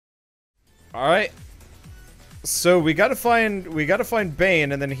All right. So we gotta find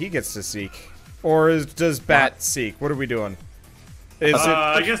Bane, and then he gets to seek, or does Bat seek? What are we doing? Is it?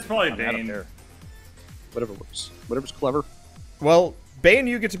 I guess probably I don't Bane. care. Whatever works. Whatever's clever. Well, Bane,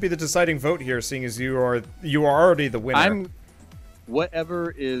 you get to be the deciding vote here, seeing as you are already the winner.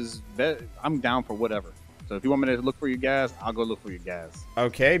 Whatever is. I'm down for whatever. So if you want me to look for you guys, I'll go look for you guys.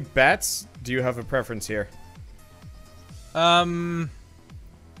 Okay, Bats, do you have a preference here? I'm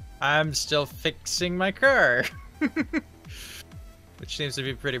still fixing my car. Which seems to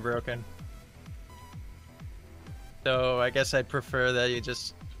be pretty broken. So I guess I'd prefer that you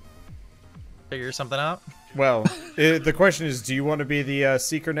just figure something out. Well, the question is, do you want to be the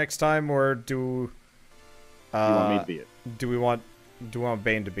seeker next time, or do you want me to be it? Do we want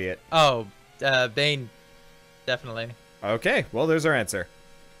Bane to be it? Oh, Bane, definitely. Okay, well, there's our answer.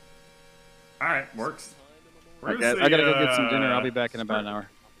 All right, works. I gotta go get some dinner. I'll be back in about an hour.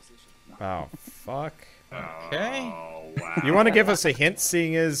 Oh, fuck. Okay. Oh, wow. You want to give us a hint,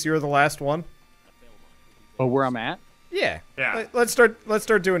 seeing as you're the last one? Oh, where I'm at? Yeah. Let's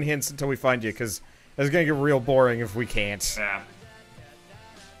start doing hints until we find you, because it's gonna get real boring if we can't. Yeah.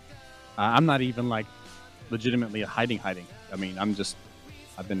 I'm not even like legitimately hiding. I mean, I'm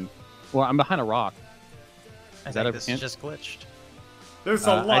behind a rock. I Is that think a this hint? is just glitched. There's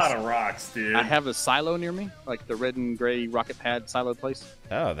a lot of rocks, dude. I have a silo near me, like the red and gray rocket pad silo place.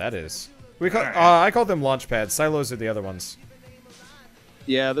 Oh, that is. I call them launch pads. Silos are the other ones.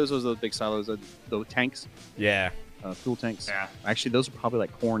 Yeah, those are those big silos, the tanks, Yeah. fuel tanks. Yeah. Actually, those are probably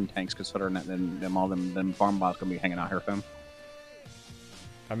like corn tanks because them Farmbots gonna be hanging out here with them.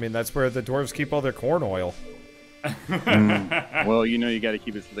 I mean, that's where the dwarves keep all their corn oil. Well, you got to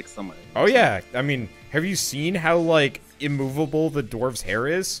keep it slick somewhere. Oh, yeah. I mean, have you seen how, like, immovable the dwarf's hair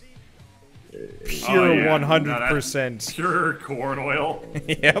is? Pure 100%. Pure corn oil.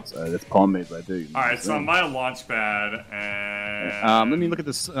 Yep. That's pomade right there. All right, so I'm by a launch pad, and let me look at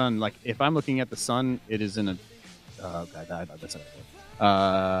the sun. Like, if I'm looking at the sun, it is in a. Oh God, that's not good.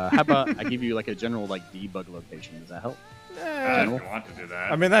 How about I give you like a general like debug location? Does that help? if you want to do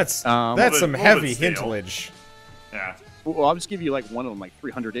that. I mean, that's some little heavy bit stale. hintlage. Yeah. Well, I'll just give you like one of them, like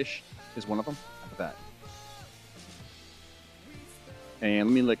 300-ish is one of them. How about that? And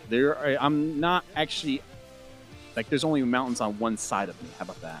let me look. I'm not actually like. There's only mountains on one side of me. How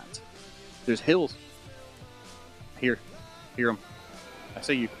about that? There's hills. Hear them. I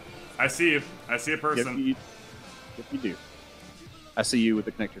see you. I see you. I see a person. Yep, you do. I see you with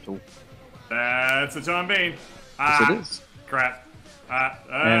the connector tool. That's a John Bane. Yes, it is. Crap.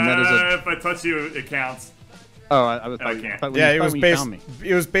 And that is if I touch you, it counts. Oh, I was. I can't. Yeah, it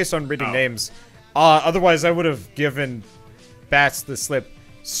was based on reading names. Otherwise, I would have given Bats the slip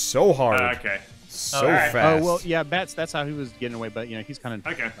so hard. Okay. So Alright. fast. Oh well, yeah. That's how he was getting away, but he's kind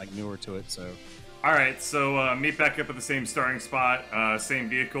of Okay. like newer to it, so. All right, so meet back up at the same starting spot, same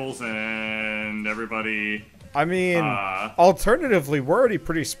vehicles, and everybody. I mean, alternatively, we're already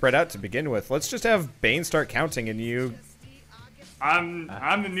pretty spread out to begin with. Let's just have Bane start counting, and you. I'm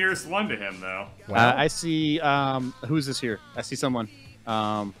the nearest one to him, though. Wow. I see. Who's this here? I see someone.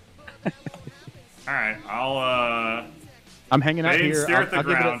 All right, I'll. I'm hanging out Bane, here. stare at the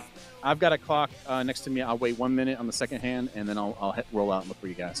ground. I've got a clock next to me. I'll wait 1 minute on the second hand, and then I'll roll out and look for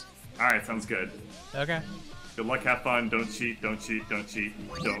you guys. All right, sounds good. Okay. Good luck, have fun. Don't cheat. Don't cheat. Don't cheat.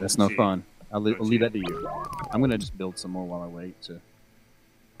 Don't. That's no cheat. fun. I'll Don't leave that cheat. to you. I'm gonna just build some more while I wait. So.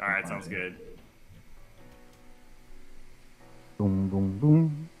 All right, sounds good. Boom, boom,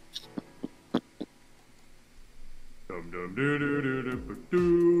 boom.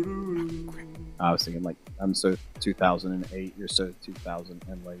 I was thinking like I'm so 2008. You're so 2000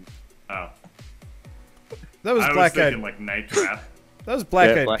 and late. Oh, That was I was Black thinking Eyed. like Night Trap. That was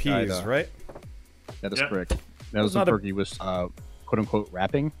Black Eyed Black Eyed, Peas, right? That is Yep. correct. That was not when a- Fergie was quote unquote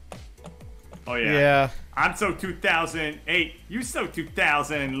rapping. Oh yeah. Yeah. I'm so 2008. You so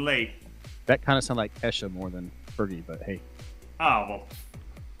 2000 late. That kind of sounded like Kesha more than Fergie, but hey. Oh well.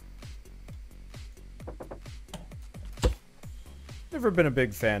 Never been a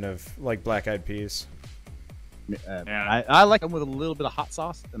big fan of like Black Eyed Peas. Yeah. I like them with a little bit of hot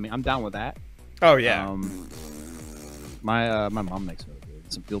sauce. I mean, I'm down with that. Oh yeah. My mom makes really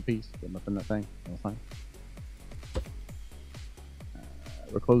good. Some field peas. Get them up in that thing. All fine.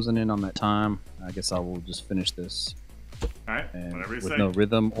 We're closing in on that time. I guess I will just finish this. All right. And Whatever you with say. no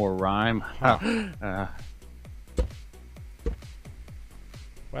rhythm or rhyme.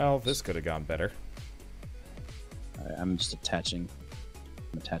 Well, this could have gone better. I'm just attaching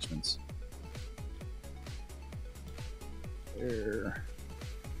attachments. There.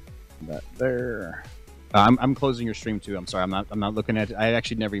 That there. I'm closing your stream too. I'm sorry. I'm not looking at it. I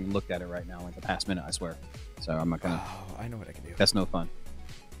actually never even looked at it right now, like the past minute. I swear. So I'm not gonna. Oh, I know what I can do. That's no fun.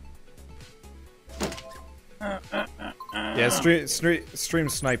 Yeah, stream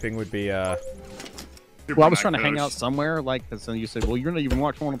sniping would be. Well, I was trying to hang out somewhere, like, because then you said, well, you're not even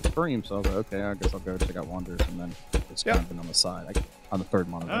watching one of the streams, so I was like, okay, I guess I'll go check out Wanders, and then it's kind of been on the side, like, on the third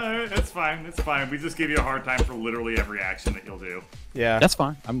monitor. It's fine. It's fine. We just give you a hard time for literally every action that you'll do. Yeah. That's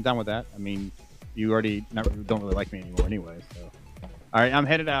fine. I'm down with that. I mean, you already don't really like me anymore anyway, so. All right, I'm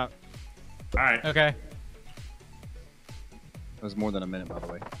headed out. All right. Okay. That was more than a minute, by the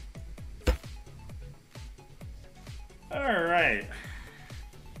way. All right.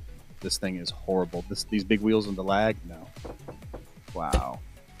 This thing is horrible. These big wheels and the lag, no. Wow.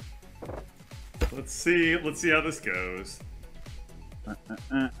 Let's see how this goes.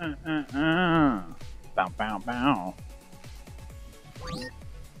 Bow, bow, bow.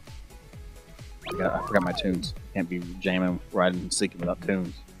 I forgot my tunes. Can't be jamming, riding, and seeking without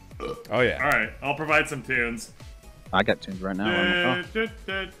tunes. Oh yeah. All right, I'll provide some tunes. I got tunes right now. On my phone.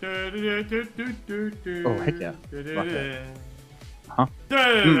 Oh heck yeah! Rock that. Huh?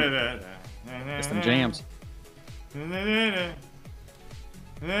 Get some jams.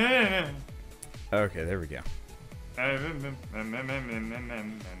 Okay, there we go.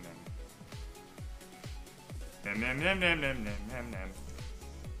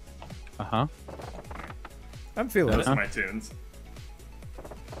 Uh-huh. I'm feeling Those it. are my tunes.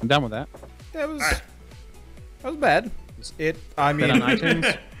 I'm down with that. That was Alright. that was bad. I That on mean,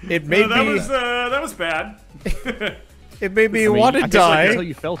 iTunes? it made me that was bad. it made me I mean, want I to guess I can tell die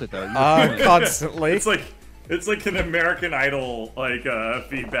you felt it though. You were feeling it. constantly. It's like an American Idol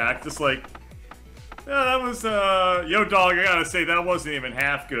feedback, just like, yeah, that was yo dog. I gotta say that wasn't even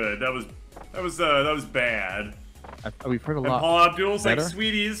half good. That was bad. We've heard a And lot. Paul Abdul's like, better.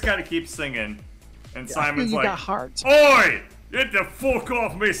 sweetie, you just gotta keep singing. And I feel Simon's you like, got heart. oi, get the fuck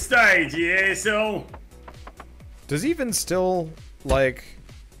off me stage, you asshole. Does even still like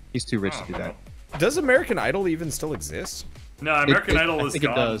He's too rich to do that. does American Idol even still exist? No, American Idol I is think it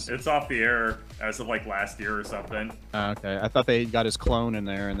gone. does. It's off the air as of like last year or something. Okay, I thought they got his clone in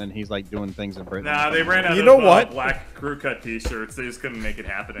there, and then he's like doing things in Britain. Nah, they ran out You of know what? black crew cut t-shirts. They just couldn't make it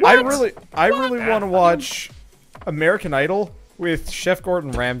happen I anymore. really want to watch American Idol with Chef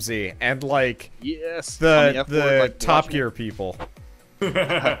Gordon Ramsay and like Yes. the on F word, like, Top watching Gear it. people.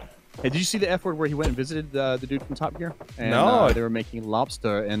 Hey, did you see the F word where he went and visited the dude from Top Gear? And, No. They were making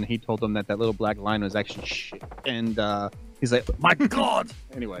lobster, and he told them that little black line was actually shit. And he's like, my God!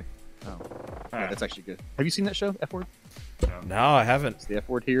 Anyway. Oh. Yeah, that's actually good. Have you seen that show, F word? No, I haven't. It's the F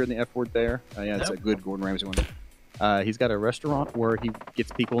word here and the F word there. Yeah, it's a good Gordon Ramsay one. He's got a restaurant where he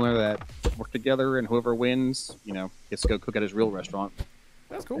gets people in there that work together, and whoever wins, gets to go cook at his real restaurant.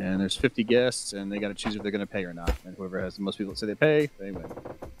 That's cool. And there's 50 guests, and they got to choose if they're going to pay or not. And whoever has the most people that say they pay, they win.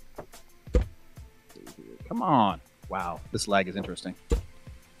 Come on. Wow, this lag is interesting.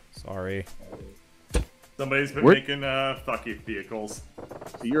 Sorry. Somebody's been We're- making fucky vehicles.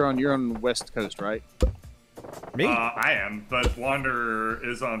 So you're on West Coast, right? Me? I am, but Wander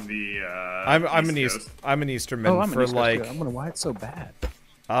is on the. I'm East an Coast. I'm an Easterman I'm for like I'm wondering why it's so bad.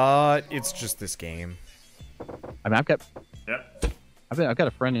 it's just this game. I mean, Yep. I've got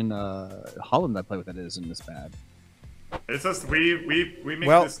a friend in Holland that I play with that isn't this bad. It's just we make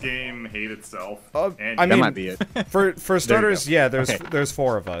Well- this game hate itself. And I That mean, might be it. For starters, go. yeah, there's Okay. there's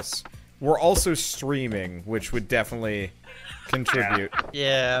 4 of us. We're also streaming, which would definitely contribute.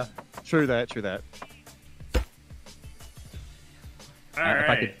 Yeah. True that. all If I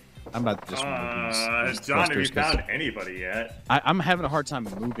right. could, I'm about to just remove these John, have you thrusters 'cause found anybody yet? I'm having a hard time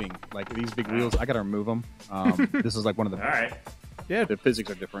moving. Like these big wheels, I gotta remove them. This is like one of the. All right. Yeah, The physics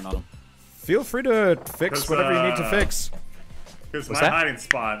are different on them. feel free to fix 'Cause, whatever you need to fix. Because What's my that? hiding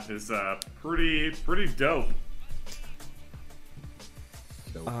spot is pretty dope.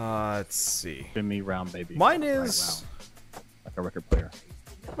 Let's see. Spin me round, baby. Mine Right is round. Like a record player.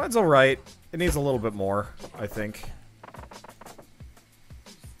 mine's all right. It needs a little bit more, I think.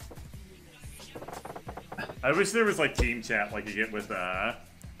 I wish there was like team chat like you get with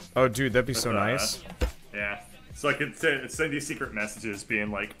Oh, dude, that'd be so With, nice. yeah. So I could send you secret messages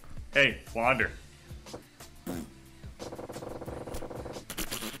being like, "Hey, Wander."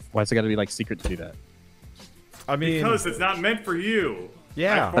 Why's it got to be like secret to do that? I mean, Because it's not meant for you.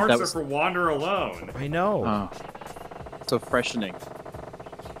 yeah, My farts that are was- for Wander alone. I know. So freshening.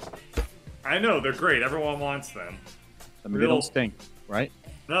 I know they're great. Everyone wants them. I mean, they Real- don't stink, right?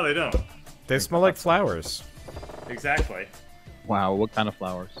 No, they don't. They smell like flowers. Exactly. Wow, what kind of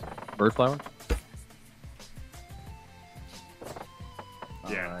flowers? Bird flowers?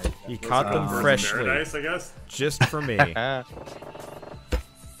 Yeah. Alright. He caught them Birds in freshly, Paradise, I guess. just for me. Alright,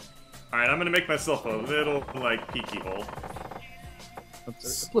 I'm gonna make myself a little, like, peeky hole.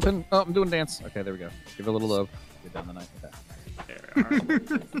 Oops, flipping. Oh, I'm doing a dance. Okay, there we go. Give it a little love. Get down the knife. Okay. There we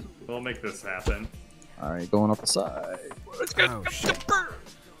are. We'll make this happen. Alright, going off the side. Oh, shit.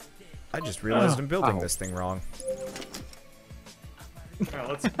 I just realized I'm building this thing wrong. Alright,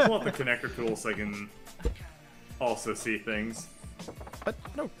 let's pull out the connector tool so I can also see things.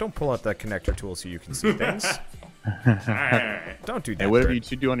 No, don't pull out that connector tool so you can see things. Alright. Don't do that. Hey, whatever Bert. you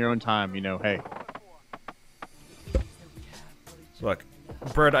should do on your own time, you know, hey. Look,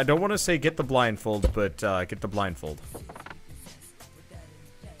 Bird, I don't want to say get the blindfold, but get the blindfold.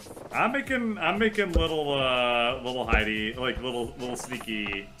 I'm making little hidey, like little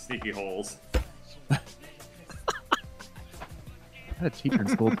sneaky holes. I had a teacher in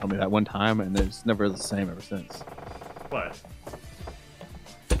school tell me that one time, and it's never the same ever since. What?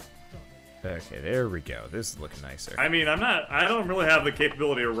 Okay, there we go. This is looking nicer. I mean, I don't really have the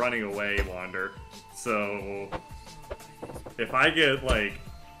capability of running away, Wander. So if I get like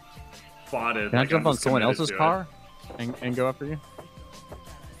spotted, Can I like, jump I'm on just someone committed else's to it. car and go after you?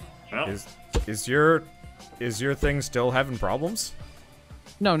 Well, Is your thing still having problems?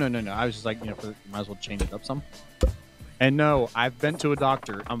 No. I was just like, might as well change it up some. And no, I've been to a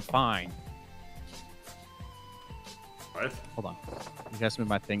doctor. I'm fine. what? Hold on. You asked me if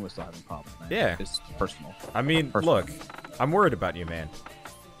my thing was still having problems, man. Yeah. It's personal. I mean, Personal. look, I'm worried about you, man.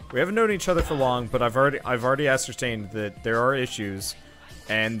 We haven't known each other for long, but I've already ascertained that there are issues,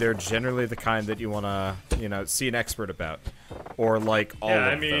 and they're generally the kind that you want to, see an expert about, or like all Yeah,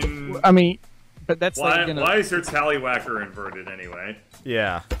 of them. I mean, but that's why, like, why is your tallywhacker inverted anyway?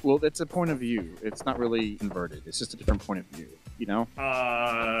 Yeah. well, that's a point of view. It's not really inverted. It's just a different point of view, you know?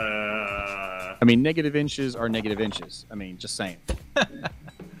 I mean, negative inches are negative inches. I mean, just saying.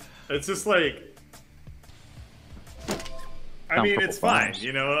 It's just like, I mean, it's fine.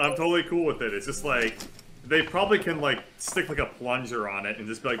 I'm totally cool with it. It's just like, they probably can like stick like a plunger on it and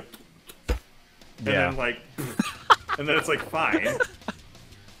just be like, and Yeah. then like, and then it's like fine.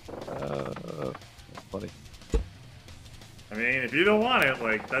 Funny. I mean, if you don't want it,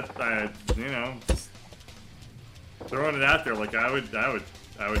 like that, just throwing it out there, like I would do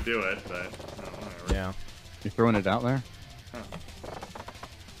it, but whatever. Yeah. You're throwing it out there?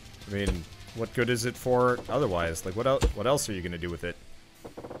 I mean, what good is it for otherwise? Like, what else are you gonna do with it?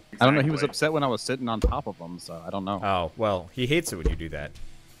 I don't know. He was Exactly. upset when I was sitting on top of him, so I don't know. Oh, well, he hates it when you do that.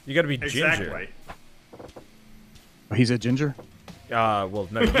 You gotta be ginger. Exactly. He's a ginger? Well,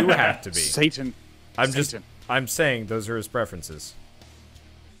 no, you have to be. Satan. I'm saying those are his preferences.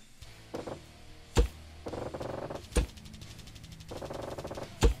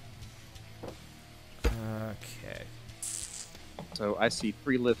 Okay. So I see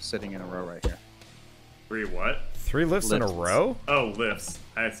 3 lifts sitting in a row right here. 3 what? 3 lifts in a Lifts. row? Oh, lifts.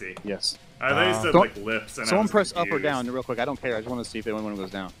 I see. Yes. I thought you said Don't- like lifts. And I Someone was press up or confused. down real quick. I don't care. I just want to see if anyone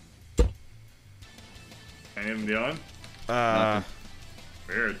goes down. Any of them doing?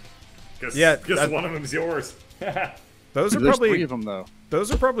 Weird. Guess, Yeah, guess that- one of them's yours. Yeah, Those are There's 3 probably of them, though.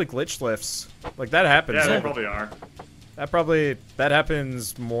 glitch lifts. Like that happens. they probably are. That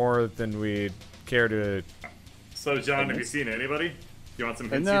happens more than we'd care to. So, John, have you seen anybody? You want some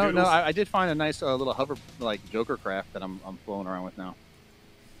hintsy No, doodles? I did find a nice little hover, like, Joker craft that I'm flowing around with now.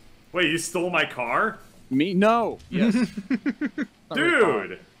 Wait, you stole my car? Me? No. Yes. Not very far.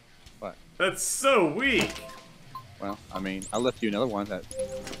 Dude! What? That's so weak! Well, I mean, I left you another one that...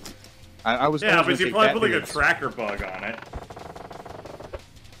 I was Yeah, always but gonna you say probably put like a Batbeards. tracker bug on it.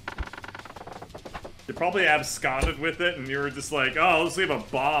 You probably absconded with it and you were just like, oh, let's leave a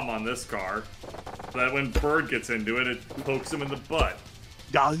bomb on this car. So that when Bird gets into it, it pokes him in the butt.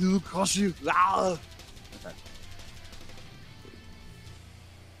 Yeah, you crush you. Ah! Okay.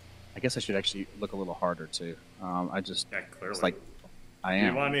 I guess I should actually look a little harder too. I just, Yeah, clearly. it's like, I Do you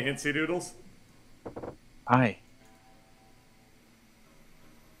am. want any hintsy doodles? Hi.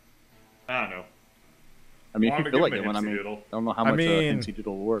 I don't know. I mean, Wanna if you feel give like him it, a when I hintsy mean, doodle. I don't know how I much mean, Hintsy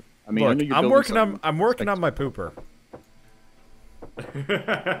Doodle will work. I mean, I know Look, you're I'm building working something. on my pooper.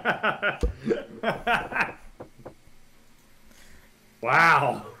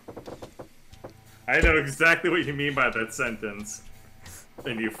 Wow. I know exactly what you mean by that sentence.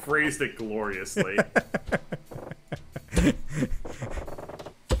 And you phrased it gloriously. I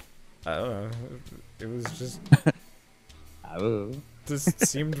don't know. It was Oh. just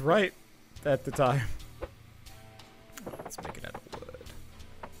seemed right at the time. Let's make it out of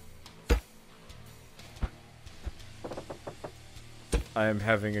wood. I am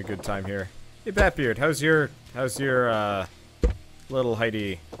having a good time here. Hey, Batbeard, how's your little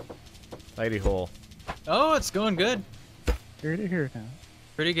hidey hole? Oh, it's going good. Here to here now.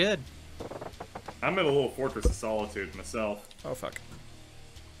 Pretty good. I'm in a little fortress of solitude myself. Oh fuck.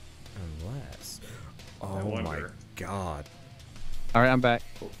 Unless. I Oh my wonder. god. All right, I'm back.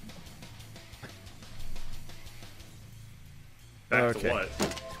 Back Okay. to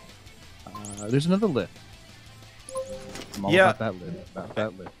what? There's another lift. I'm all Yeah. about that lift. About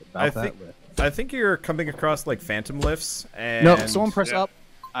that lift. About I that think lift. I think you're coming across like phantom lifts and No, someone press Yeah. up.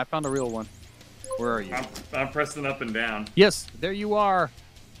 I found a real one. Where are you? I'm pressing up and down. Yes, there you are.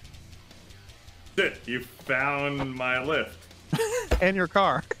 Shit, you found my lift. And your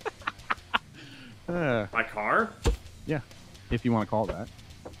car. My car? Yeah, if you want to call it that.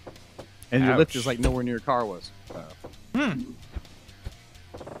 And your lift Ouch. is like nowhere near your car was. Ouch.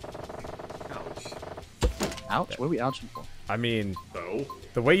 Ouch. What are we ouching for? I mean, So?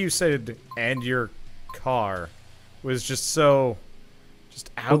 the way you said "and your car" was just so, just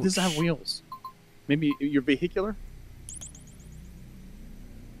ouch. Oh, does it have wheels? Maybe your vehicular?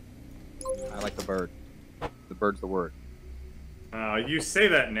 I like the bird. The bird's the word. You say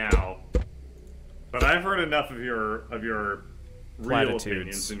that now, but I've heard enough of your real Platitudes.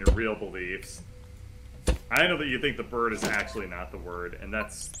 opinions and your real beliefs. I know that you think the bird is actually not the word, and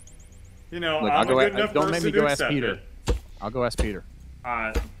that's, you know, Look, I'm a good enough don't make person me to go ask accept Peter. it. I'll go ask Peter.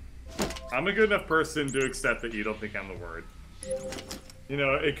 I'm a good enough person to accept that you don't think I'm the word. You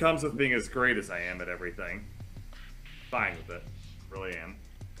know, it comes with being as great as I am at everything. Fine with it. Really am.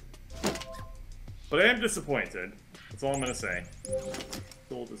 But I am disappointed. That's all I'm gonna say.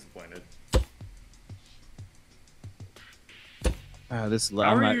 Still disappointed. This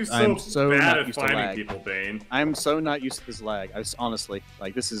How are you I'm so so bad not at used to finding lag. people, Bane? I'm so not used to this lag. Honestly,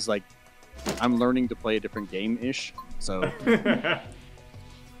 like this is like I'm learning to play a different game-ish. So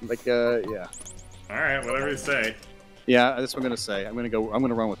like yeah. Alright, whatever you say. Yeah, that's what I'm gonna say. I'm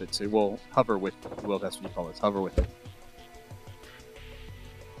gonna run with it too. Well, hover with. Well, that's what you call it. Hover with it.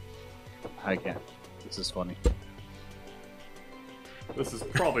 I can't. This is funny. This is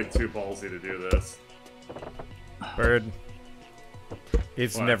probably too ballsy to do this. Bird.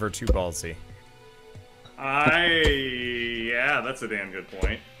 It's What? never too ballsy. Yeah, that's a damn good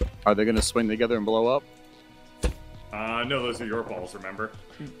point. Are they gonna swing together and blow up? No, those are your balls, remember?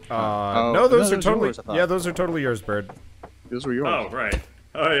 No, those no, are totally. yours, I thought. Yeah, those are totally yours, Bird. Those were yours. Oh, right.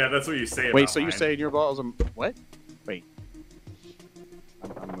 Oh, yeah, that's what you say Wait, about so you're mine. saying your balls are what? Wait.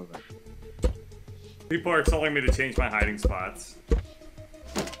 I'm moving. People are telling me to change my hiding spots.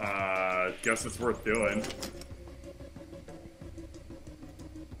 Guess it's worth doing.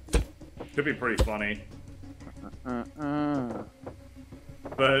 Could be pretty funny.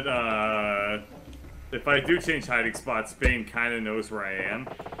 But, if I do change hiding spots, Bane kind of knows where I am.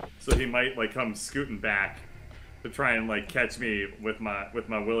 So he might, like, come scooting back to try and, like, catch me with my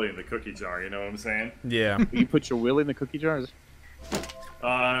willy in the cookie jar, you know what I'm saying? Yeah. You put your will in the cookie jar?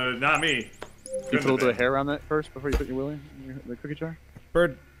 Not me. You Couldn't put a have little bit of been. hair around that first before you put your will in the cookie jar?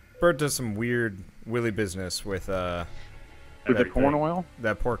 Bird does some weird willy business with With the Everything. corn oil?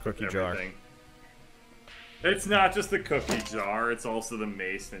 that poor cookie jar. Everything. It's not just the cookie jar, it's also the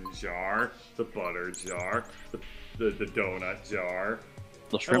mason jar, the butter jar, the donut jar.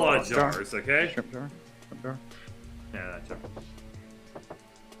 The A shrimp lot of jar? jars, okay? Shrimp jar? Shrimp jar? Yeah, that jar.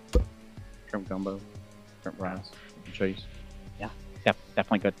 Shrimp gumbo? Shrimp rice? Shrimp cheese? Yeah,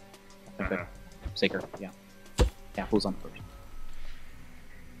 definitely good. Definitely Uh-huh. good. Saker, yeah. Yeah, who's on first?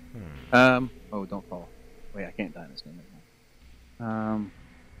 Oh, don't fall. Wait, I can't die in this game right now.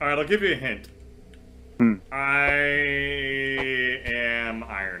 Alright, I'll give you a hint. Hmm. I am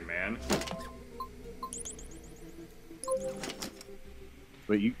Iron Man.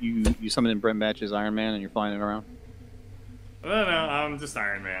 But you summoned in Brent Batch's Iron Man and you're flying it around? No, I'm just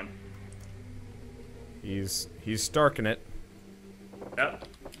Iron Man. He's Starking it. Yep.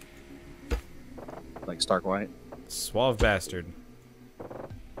 Like Stark White? Suave bastard.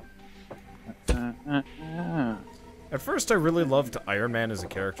 Uh. At first, I really loved Iron Man as a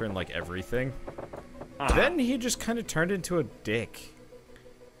character in like everything. Uh-huh. Then he just kind of turned into a dick,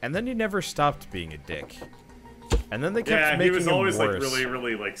 and then he never stopped being a dick. And then they kept Yeah, he making was him always worse. like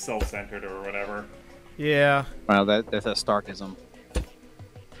really like self-centered or whatever. Yeah. Wow, that's a Starkism.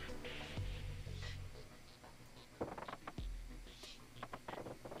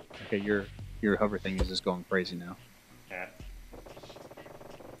 Okay, your hover thing is just going crazy now. Yeah.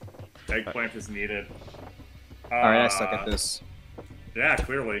 Eggplant is needed. Alright, I suck at this. Yeah,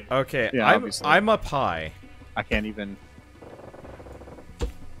 clearly. Okay. Yeah, I'm obviously. up high. I can't even...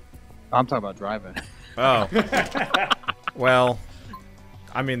 I'm talking about driving. Oh. Well,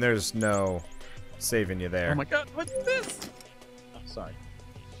 I mean, there's no saving you there. Oh my god, what's this? Sorry.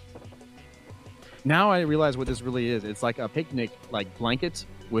 Now I realize what this really is. It's like a picnic, like blanket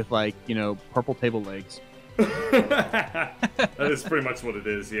with like purple table legs. That is pretty much what it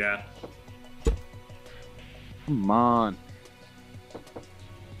is. Yeah. Come on.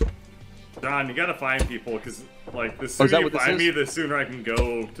 John, you gotta find people, because, like, the is sooner that you what this find is? me, the sooner I can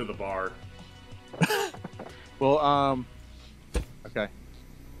go to the bar. Well, okay.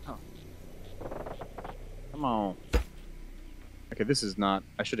 Oh. Come on. Okay, this is not.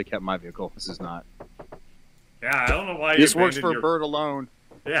 I should have kept my vehicle. This is not. Yeah, I don't know why you This works abandoned for a your... bird alone.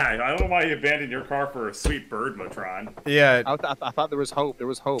 Yeah, I don't know why you abandoned your car for a sweet Birdmotron. Yeah, I thought there was hope. There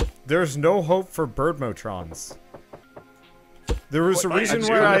was hope. there's no hope for Birdmotrons. There was a What, reason I just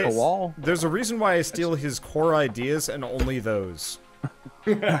why put up I. a wall. There's a reason why I steal his core ideas and only those.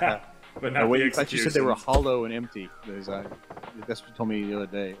 But not Oh, wait, the I thought you said they were executions. hollow and empty. That's what you told me the other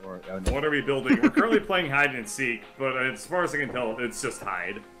day. Or What are we building? We're currently playing hide and seek, but as far as I can tell, it's just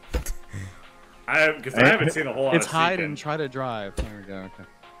hide. Because I haven't seen a whole lot It's of hide seeking. and try to drive. There we go.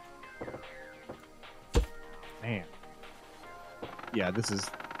 Okay. Man. Yeah, this is.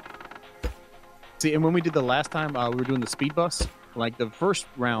 See, and when we did the last time, we were doing the speed bus. Like the first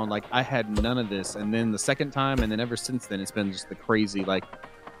round, like I had none of this, and then the second time, and then ever since then, it's been just the crazy like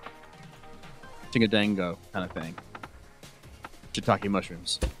chingadango kind of thing. Shiitake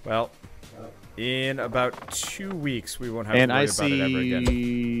mushrooms. Well, in about 2 weeks, we won't have And to worry I about see it ever again.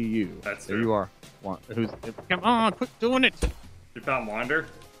 you. That's there true. you are. Come on, quit doing it! You found Wander?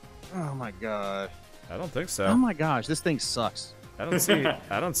 Oh my god. I don't think so. Oh my gosh, this thing sucks. I don't see.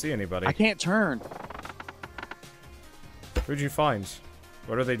 I don't see anybody. I can't turn. Who'd you find?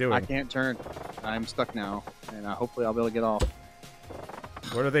 What are they doing? I can't turn. I'm stuck now, and hopefully I'll be able to get off.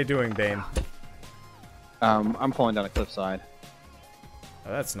 What are they doing, Bane? I'm falling down a cliffside. Oh,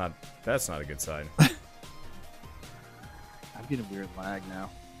 that's not a good sign. I'm getting a weird lag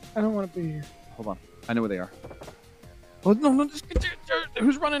now. I don't want to be here. Hold on. I know where they are. Oh no! Just get there.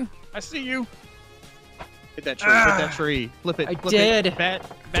 Who's running? I see you. Hit that tree. Hit that tree. Flip it. I flip did. It.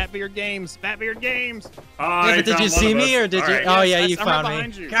 Batbeard Games. Batbeard Games. Yeah, but did you see me or did you? Right. Oh yeah, Yes, you I'm right found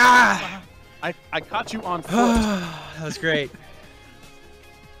behind me. you. Ah! I caught you on foot. That was great.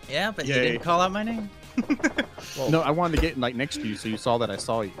 Yeah, but you Yay. didn't call out my name. No, I wanted to get like next to you, so you saw that I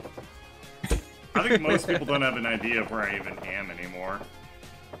saw you. I think most people don't have an idea of where I even am anymore.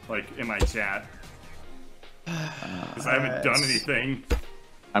 Like, in my chat. Because I haven't done anything.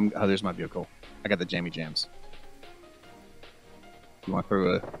 Oh, there's my vehicle. I got the jammy jams. You want to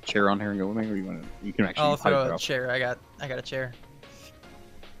throw a chair on here and go with me, or you can actually I'll pipe throw it a up? chair. I got a chair.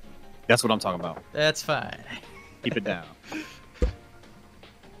 That's what I'm talking about. That's fine. Keep it down.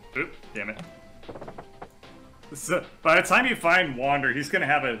 Oop, damn it. So, by the time you find Wander, he's gonna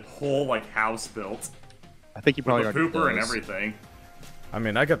have a whole, like, house built. I think you probably With a already pooper and does. everything. I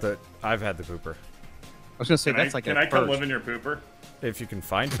mean, I've had the pooper. I was gonna say that's like can a I come first. live in your pooper? If you can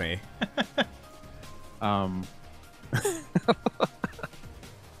find me.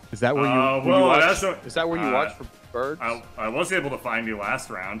 Is that where you? well, where you watch, that's a- is that where you watch for birds? I was able to find you last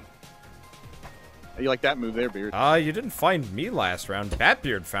round. You like that move there, Beard? You didn't find me last round.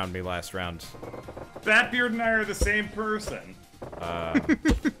 Batbeard found me last round. Batbeard and I are the same person. I'm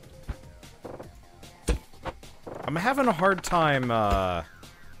having a hard time,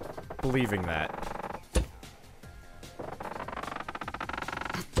 believing that.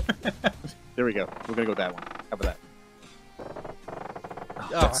 There we go. We're gonna go with that one. How about that? Oh,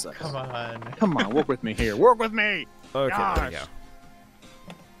 that sucks. come on. Come on, work with me here. Work with me. Okay, there we Gosh.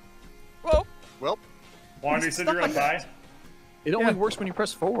 go. Well, Wander, you said you're gonna die? it only works when you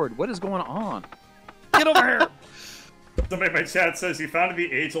press forward. What is going on? Get over here. Somebody in my chat says you found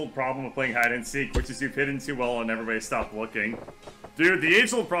the age-old problem of playing hide and seek, which is you've hidden too well and everybody stopped looking. Dude, the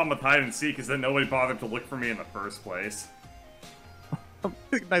age-old problem with hide and seek is that nobody bothered to look for me in the first place.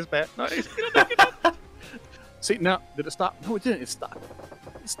 Nice bat. Nice. See, now, did it stop? No, it didn't. It stopped.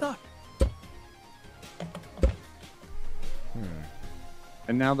 It stopped.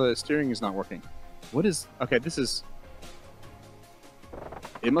 And now the steering is not working. What is... Okay, this is...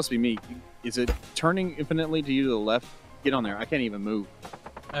 It must be me. Is it turning infinitely to you to the left? Get on there. I can't even move.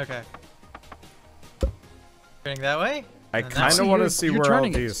 Okay. Turning that way? I And kind that's- of want you're- to see you're where all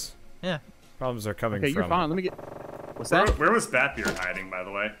turning it. these Yeah, problems are coming Okay, from. you're fine. Let me get... What's that? Where was Batbeard hiding, by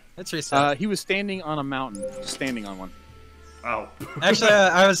the way? let's reset. He was standing on a mountain. Just standing on one. Oh. Actually,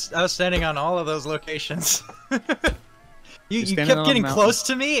 I was standing on all of those locations. you standing kept on a getting mountain. close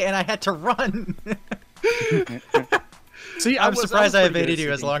to me, and I had to run. See, I'm surprised I was pretty evaded good you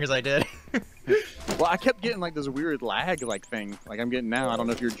at as sneaking. long as I did. Well, I kept getting like this weird lag thing. Like I'm getting now. I don't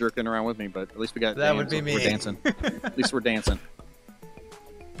know if you're jerking around with me, but at least we got That Dan, would be so me. We're dancing. At least we're dancing.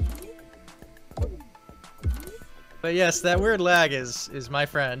 But yes, that weird lag is my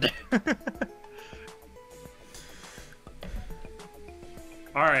friend.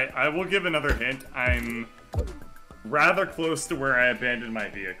 Alright, I will give another hint. I'm rather close to where I abandoned my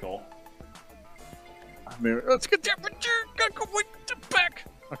vehicle. Let's get temperature. Gotta go wait the back.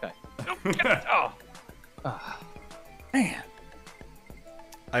 Okay. Man.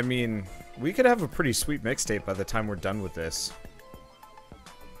 I mean, we could have a pretty sweet mixtape by the time we're done with this.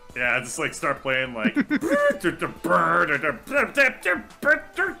 Yeah, just like start playing like.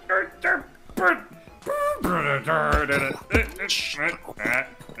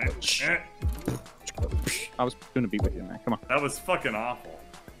 I was gonna be with you, man. Come on. That was fucking awful.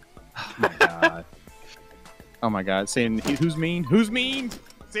 Oh my god. Oh my god. Saying who's mean? Who's mean?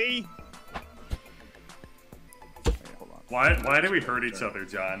 See? Wait, hold on. Why do we hurt each other,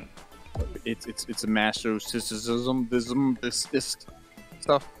 John? It's a masochism, this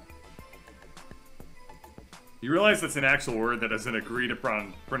stuff. You realize that's an actual word that has an agreed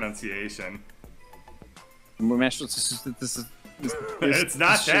upon pronunciation. It's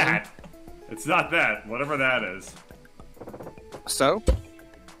not that. It's not that. Whatever that is. So?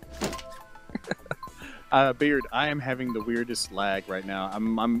 Beard, I am having the weirdest lag right now.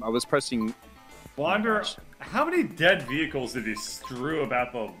 I was pressing. Wander, how many dead vehicles did you strew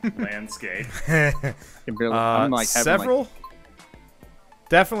about the landscape? I'm like several?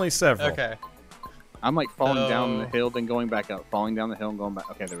 Definitely several. Okay. I'm like falling down the hill, then going back up. Falling down the hill and going back.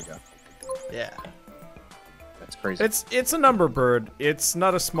 Okay, there we go. Yeah. That's crazy. It's a number, Bird. It's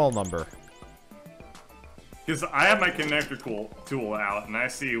not a small number. Because I have my connector tool out, and I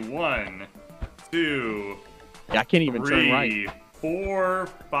see 1, 2, Yeah, I can't even turn right. 3, 4,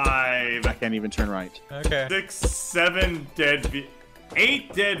 5. I can't even turn right. Okay. 6, 7 dead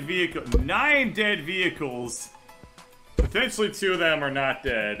 8 dead vehicles, 9 dead vehicles. Potentially 2 of them are not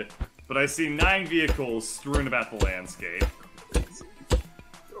dead, but I see 9 vehicles strewn about the landscape.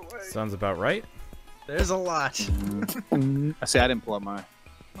 Sounds about right. There's a lot. I see. I didn't pull up mine.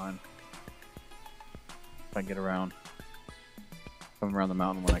 If I get around, come around the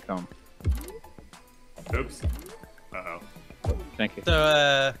mountain when I come. Oops. Uh-oh. Thank you.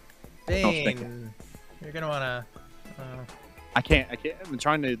 So, thank Bane, you're gonna wanna. I can't. I'm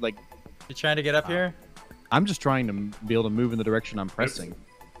trying to like. You trying to get up here? I'm just trying to be able to move in the direction I'm pressing.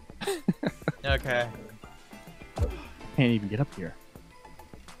 Okay. Can't even get up here.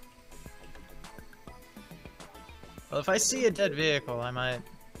 Well, if I see a dead vehicle, I might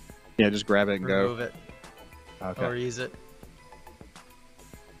Yeah, just grab it and remove go. it Okay. or use it.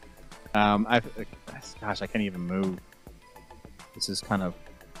 Gosh, I can't even move. This is kind of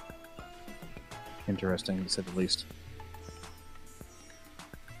interesting to say the least.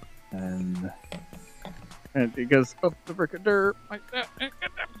 And it goes up the frickin' dirt like that.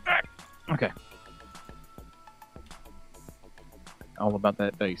 Okay. All about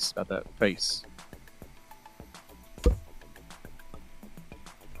that face, about that face.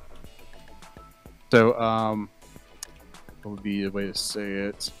 So, what would be the way to say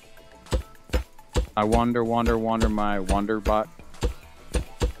it? I wander my Wanderbot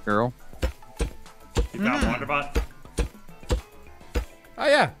girl. You found Wanderbot? Oh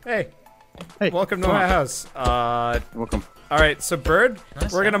yeah. Hey. Hey, Welcome to come my on. house. Welcome. All right. So Bird,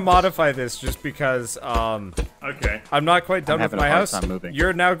 Nice we're gonna house. modify this just because Okay. I'm not quite done with having a my hard house. time moving.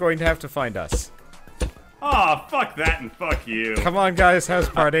 You're now going to have to find us. Aw, fuck that and fuck you. Come on, guys. House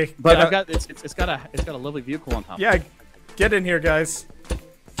party. But Get I've up. got it's got a lovely vehicle on top. Yeah. Get in here, guys.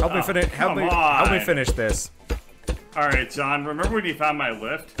 Help me Oh, finish. Help me come on. finish this. Alright, John, remember when you found my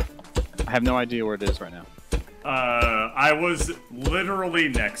lift? I have no idea where it is right now. I was literally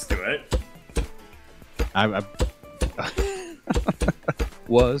next to it. I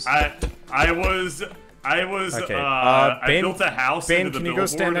was. I was Okay, I Bane- built a house Bane, into the can you go billboard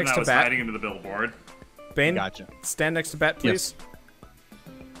stand next and I to was Bat? hiding into the billboard. Bane, Gotcha. stand next to Bat, please.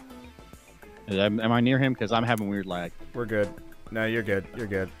 Am I near him? Because I'm having weird lag. We're good. No, you're good. You're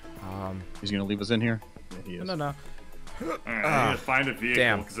good. He's gonna leave us in here. Yeah, he is. No. Alright, I need to find a vehicle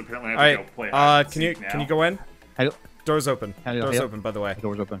Damn. because apparently I All have to right. go play hide and Can you seek now. can you go in? How do- Doors open. How do- Doors yep. open. By the way. The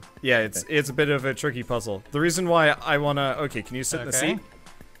door's open. Yeah, it's a bit of a tricky puzzle. The reason why I wanna. Okay, can you sit in the Okay. seat?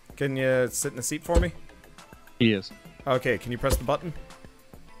 Can you sit in the seat for me? He is. Okay, can you press the button?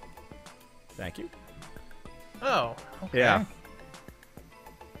 Thank you. Oh. Okay. Yeah.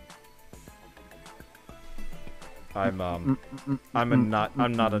 I'm I'm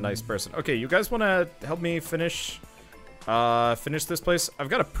not a nice person. Okay, you guys want to help me finish this place? I've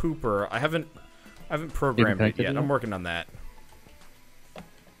got a pooper. I haven't programmed it connected yet. it I'm yet? working on that.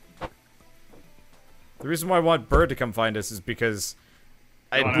 The reason why I want Bird to come find us is because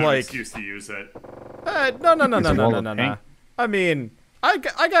I'd don't have an like. excuse to use it. No. I mean, I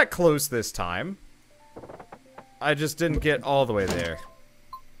got close this time. I just didn't get all the way there.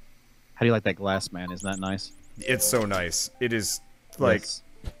 How do you like that glass, man? Isn't that nice? It's so nice. It is like Yes.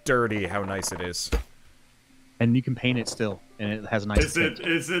 dirty how nice it is. And you can paint it still, and it has a nice.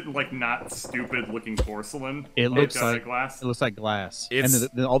 Is it like not stupid looking porcelain? It looks like glass. It looks like glass. It's,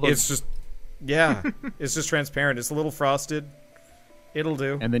 and all those, it's just, yeah, it's just transparent. It's a little frosted. It'll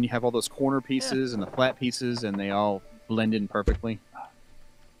do. And then you have all those corner pieces and the flat pieces, and they all blend in perfectly.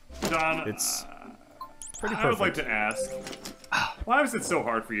 John, It's pretty I would like perfect. to ask, why was it so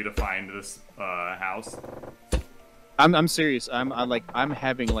hard for you to find this house? I'm serious. I'm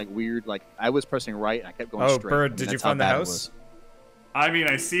having like weird I was pressing right and I kept going Oh, straight. Bird, and did you that's how find the bad it house? was. I mean,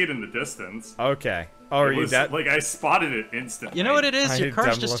 I see it in the distance. Okay. Oh, are It you was, that? like I spotted it instantly. You know what it is? Your I car's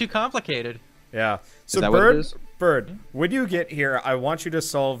dumb just look. too complicated. Yeah. So that what it Bird, is? Bird, when you get here, I want you to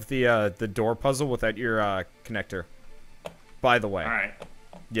solve the door puzzle without your connector. By the way. All right.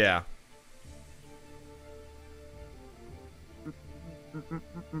 Yeah.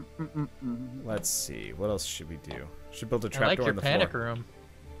 Let's see. What else should we do? Should build a I like trapdoor your on the panic floor. room.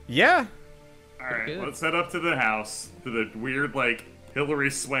 Yeah. All right. good. Let's head up to the house, to the weird like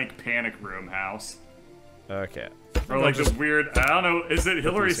Hillary Swank panic room house. Okay. Or like just- the weird, I don't know, is it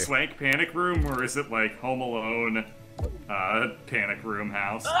Hillary see. Swank Panic Room or is it like Home Alone Panic Room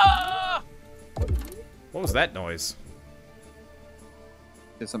house? What was that noise?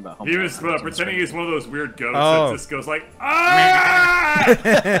 It's something about He home was alone. pretending he's one of those weird ghosts Oh. that just goes like, ah!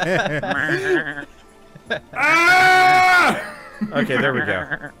 Ah! Okay, there we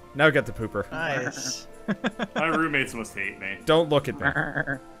go. Now get the pooper. Nice. My roommates must hate me. Don't look at me.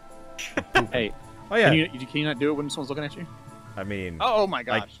 Hey, Oh yeah. can you not do it when someone's looking at you? I mean, Oh my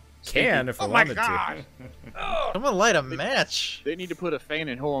gosh. can if I wanted to. Someone light a match. They need to put a fan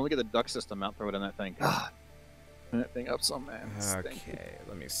in. Hold on, look at the duct system out. Throw it in that thing. God. Turn that thing up some, man. Okay,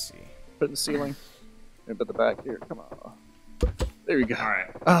 let me see. Put it in the ceiling. Maybe at the back here. Come on. There you go.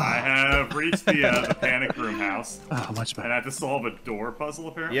 Alright, I have reached the panic room house. Oh, much And better. I have to solve a door puzzle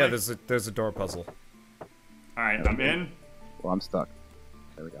apparently. Yeah, there's a door puzzle. Alright, I'm in. Well, I'm stuck.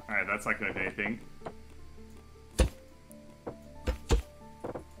 There we go. Alright, that's not gonna do anything.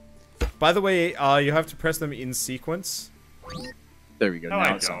 By the way, you have to press them in sequence. There we go. No,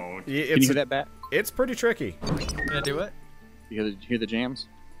 now I it's on. don't. Can you It's hear that bat? it's pretty tricky. Gonna do it? You hear the jams?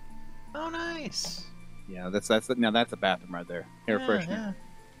 Oh, nice. Yeah, that's now that's a bathroom right there. Air Yeah, freshener, yeah.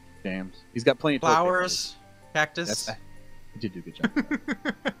 jams. He's got plenty of toilet paper. Flowers, cactus. You did do a good job.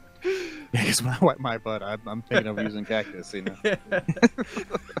 Yeah, because when I wipe my butt, I'm thinking of using cactus. You know,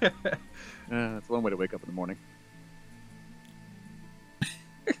 that's one way to wake up in the morning.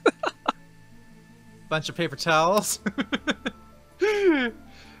 Bunch of paper towels.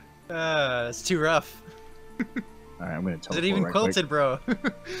 It's too rough. All right, I'm gonna tell. Is it even quilted, bro?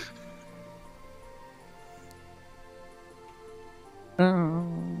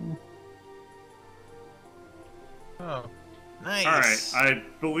 Oh, nice. Alright, I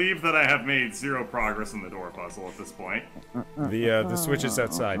believe that I have made 0 progress in the door puzzle at this point. The switch is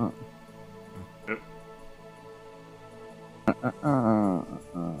outside. Yep.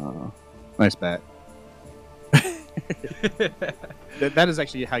 Nice bat. that is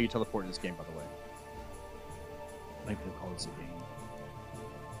actually how you teleport in this game, by the way. Maybe they'll call this a game.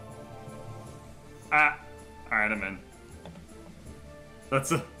 Ah! Alright, I'm in.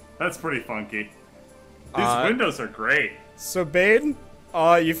 That's pretty funky. These windows are great. So Bane,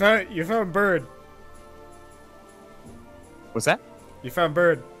 you found Bird. What's that? You found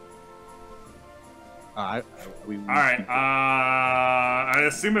Bird. Alright, I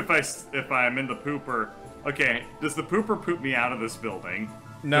assume if I'm in the pooper. Okay, does the pooper poop me out of this building?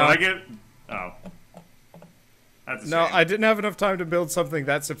 No. Do I get? Oh. That's a No, shame. I didn't have enough time to build something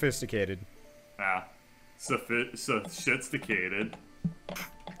that sophisticated. Ah. Sophisticated.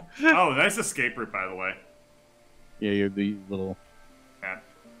 Oh, nice escape route, by the way. Yeah, you're the little. Yeah.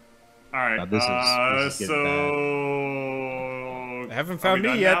 Alright, God, this is getting so... Haven't Are found we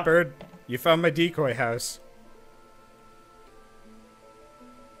me done yet, now? Bird. You found my decoy house.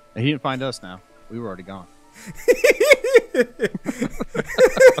 He didn't find us now. We were already gone.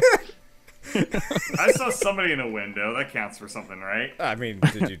 I saw somebody in a window. That counts for something, right? I mean,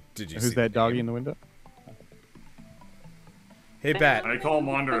 did you Who's see that the doggy game? in the window? Hey, Bat. I call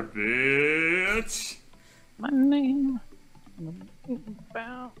Wander a bitch. My name.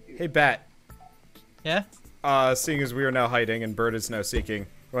 Hey, Bat. Yeah. Seeing as we are now hiding and Bird is now seeking,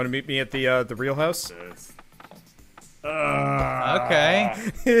 you want to meet me at the real house? Okay.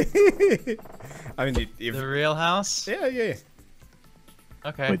 I mean, if, The real house. yeah.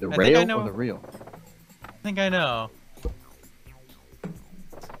 Okay. Wait, the I think I rail know. or the reel? I think I know.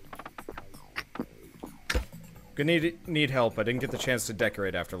 Gonna need help. I didn't get the chance to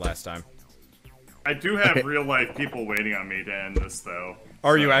decorate after last time. I do have Okay. real life people waiting on me to end this, though.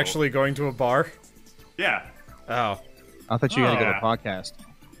 Are you so- actually going to a bar? Yeah. Oh. I thought you were gonna go to Yeah. a podcast.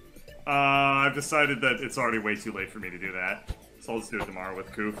 I've decided that it's already way too late for me to do that. So I'll just do it tomorrow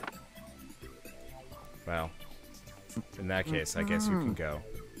with Koof. Well. In that case, I guess you can go.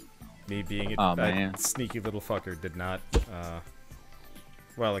 Me being Aw, a man. sneaky little fucker did not,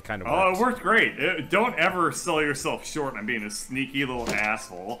 well, it kind of Oh, worked. it worked great. Don't ever sell yourself short on being a sneaky little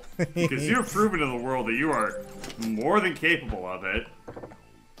asshole. Because you've proven to the world that you are more than capable of it.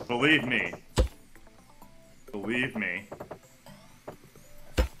 Believe me. Believe me.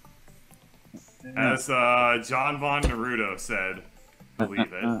 As John Von Naruto said,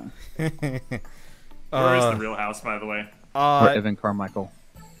 believe it. Where is the real house, by the way? Or Evan Carmichael.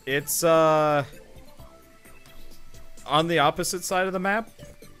 It's, on the opposite side of the map,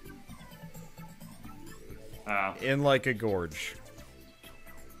 in, like, a gorge.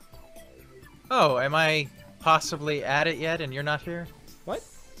 Oh, am I possibly at it yet and you're not here? What?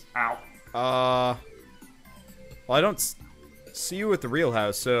 Ow. Well, I don't see you at the real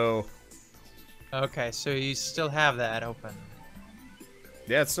house, so... Okay, so you still have that open.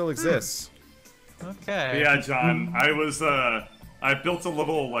 Yeah, it still exists. Okay. Yeah, John, I built a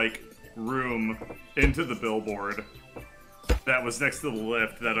little, like, room into the billboard that was next to the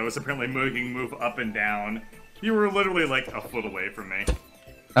lift that I was apparently making move up and down. You were literally, like, a foot away from me.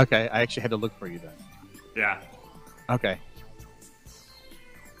 Okay, I actually had to look for you then. Yeah. Okay.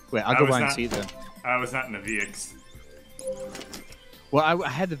 Wait, I'll I go was by and not- see then. I was not in the VX. Well, I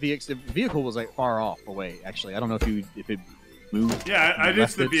had the VX. The vehicle was like far off away. Actually, I don't know if it moved. Yeah, I left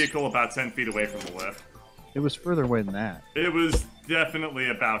ditched the it. vehicle about 10 feet away from the lift. It was further away than that. It was definitely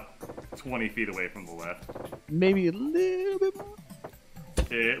about 20 feet away from the lift. Maybe a little bit more.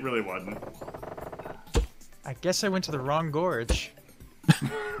 It really wasn't. I guess I went to the wrong gorge.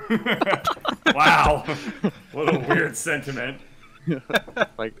 Wow. What a weird sentiment.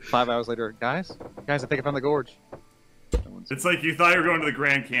 Like 5 hours later, guys, I think I found the gorge. It's like you thought you were going to the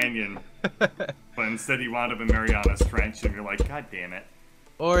Grand Canyon, but instead you wound up in Mariana's Trench, and you're like, God damn it.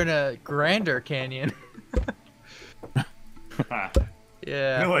 Or in a grander canyon. Huh.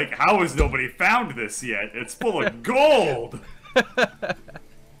 Yeah. You're like, how has nobody found this yet? It's full of gold!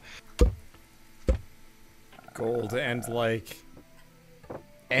 Gold and, like,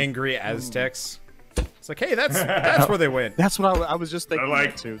 angry Aztecs. It's like, hey, that's where they went. That's what I was just thinking. They're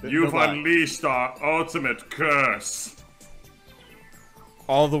like, too. you've No lie. unleashed our ultimate curse.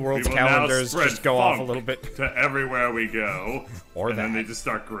 All the We world's will now calendars spread just go off a funk little bit. to everywhere we go. Or and then that. they just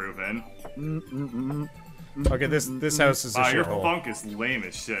start grooving. Okay, this house is a Wow, your shithole. funk is lame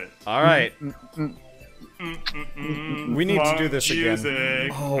as shit. Alright. We need to do this again.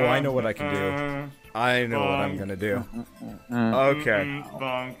 Music. Oh, I know what I can do. I know what I'm gonna do. Okay.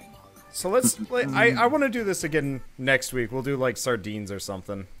 Funk. So let's... I want to do this again next week. We'll do, like, sardines or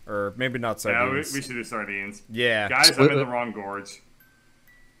something. Or maybe not Yeah, we sardines. should do sardines. Yeah. Guys, I'm in the wrong gorge.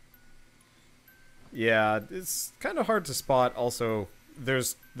 Yeah, it's kind of hard to spot. Also,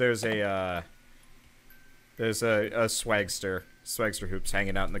 there's a swagster hoops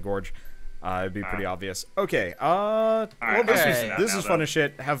hanging out in the gorge. It'd be pretty obvious. Okay. Well, Alright, this I'm is using that this now, is though. fun as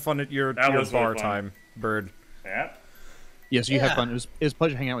shit. Have fun at your That was really bar fun. time, Bird. Yeah. Yes, you Yeah. had fun. It was a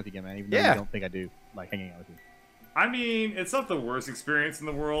pleasure hanging out with you again, man. Even though Yeah. you don't think I do like hanging out with you. I mean, it's not the worst experience in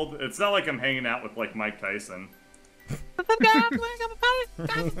the world. It's not like I'm hanging out with, like, Mike Tyson.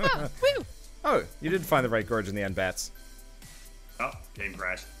 Oh, you did find the right gorge in the end, Bats. Oh, game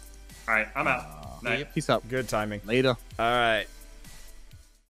crashed. Alright, I'm out. Night. Yep. Peace out. Good timing. Later. All right.